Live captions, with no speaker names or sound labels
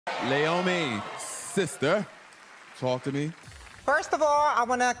Leiomy, sister, talk to me. First of all, I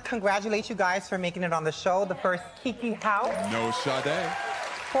want to congratulate you guys for making it on the show, the first Keke house. No Sade.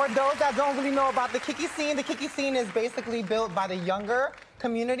 For those that don't really know about the Keke scene is basically built by the younger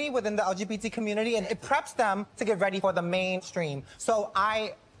community within the LGBT community, and it preps them to get ready for the mainstream. So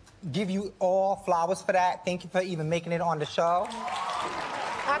I give you all flowers for that. Thank you for even making it on the show.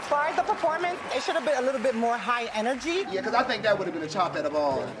 As far as the performance, it should have been a little bit more high energy. Yeah, because I think that would have been the top out of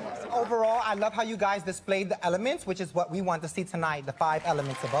all. Overall, I love how you guys displayed the elements, which is what we want to see tonight, the 5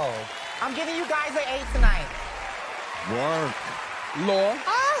 elements of Vogue. I'm giving you guys an 8 tonight. Work. Law.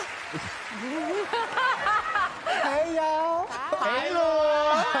 Hey, y'all. Hey,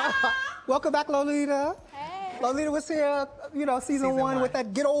 Law. Welcome back, Lolita. Hey. Lolita was here, you know, season one with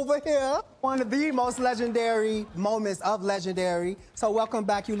that Get Over Here. One of the most legendary moments of Legendary. So welcome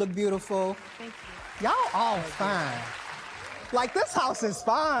back. You look beautiful. Thank you. Y'all all fine. Like, this house is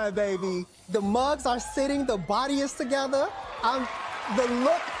fine, baby. The mugs are sitting, the body is together. The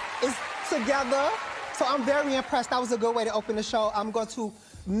look is together. So I'm very impressed. That was a good way to open the show. I'm going to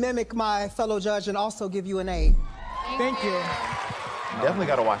mimic my fellow judge and also give you an 8. Thank you. Definitely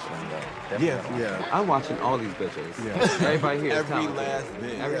gotta watch them, though. Yeah. I'm watching all these bitches. Yeah. Everybody here is Every talented. last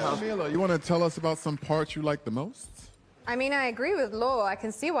bit. Jamila, you want to tell us about some parts you like the most? I mean, I agree with Law. I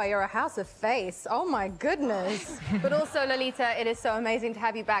can see why you're a house of face. Oh, my goodness. But also, Lolita, it is so amazing to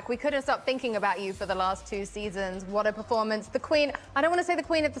have you back. We couldn't stop thinking about you for the last 2 seasons. What a performance. The queen, I don't want to say the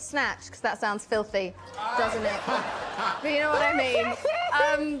queen of the snatch, because that sounds filthy, doesn't it? But you know what I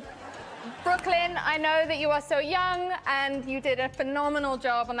mean. Brooklyn, I know that you are so young, and you did a phenomenal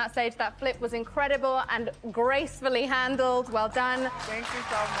job on that stage. That flip was incredible and gracefully handled. Well done. Thank you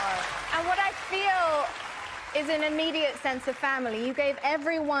so much. And what I feel is an immediate sense of family. You gave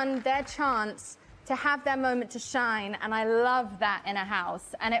everyone their chance to have their moment to shine, and I love that in a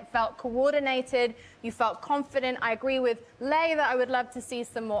house. And it felt coordinated, you felt confident. I agree with Lay that I would love to see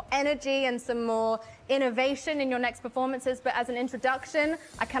some more energy and some more innovation in your next performances, but as an introduction,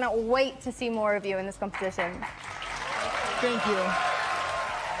 I cannot wait to see more of you in this competition. Thank you.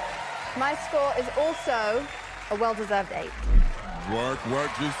 My score is also a well-deserved 8. Work,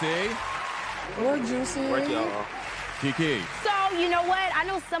 Juicy. Work, Juicy. Work, y'all. Keke. So, you know what? I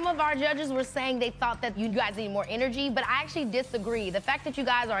know some of our judges were saying they thought that you guys need more energy, but I actually disagree. The fact that you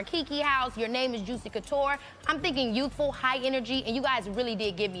guys are a Keke house, your name is Juicy Couture, I'm thinking youthful, high energy, and you guys really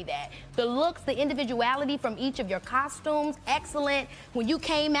did give me that. The looks, the individuality from each of your costumes, excellent. When you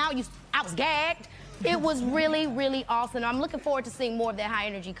came out, I was gagged. It was really, really awesome. I'm looking forward to seeing more of that high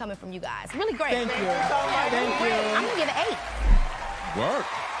energy coming from you guys. Really great. Thank you. Thank you. I'm gonna give it 8. Work.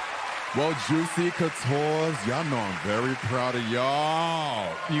 Well, Juicy Coutures, y'all know I'm very proud of y'all.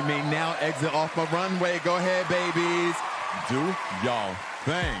 You may now exit off my runway. Go ahead, babies. Do y'all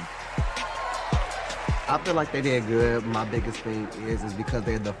thing. I feel like they did good. My biggest thing is because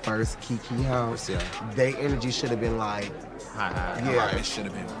they're the first Keke house. Yeah. Their energy should have been like, yeah. It should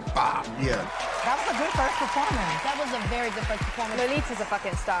have been bop. Yeah. That was a good first performance. That was a very good first performance. Lolita's a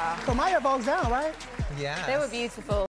fucking star. So Maya votes down, right? Yeah. They were beautiful.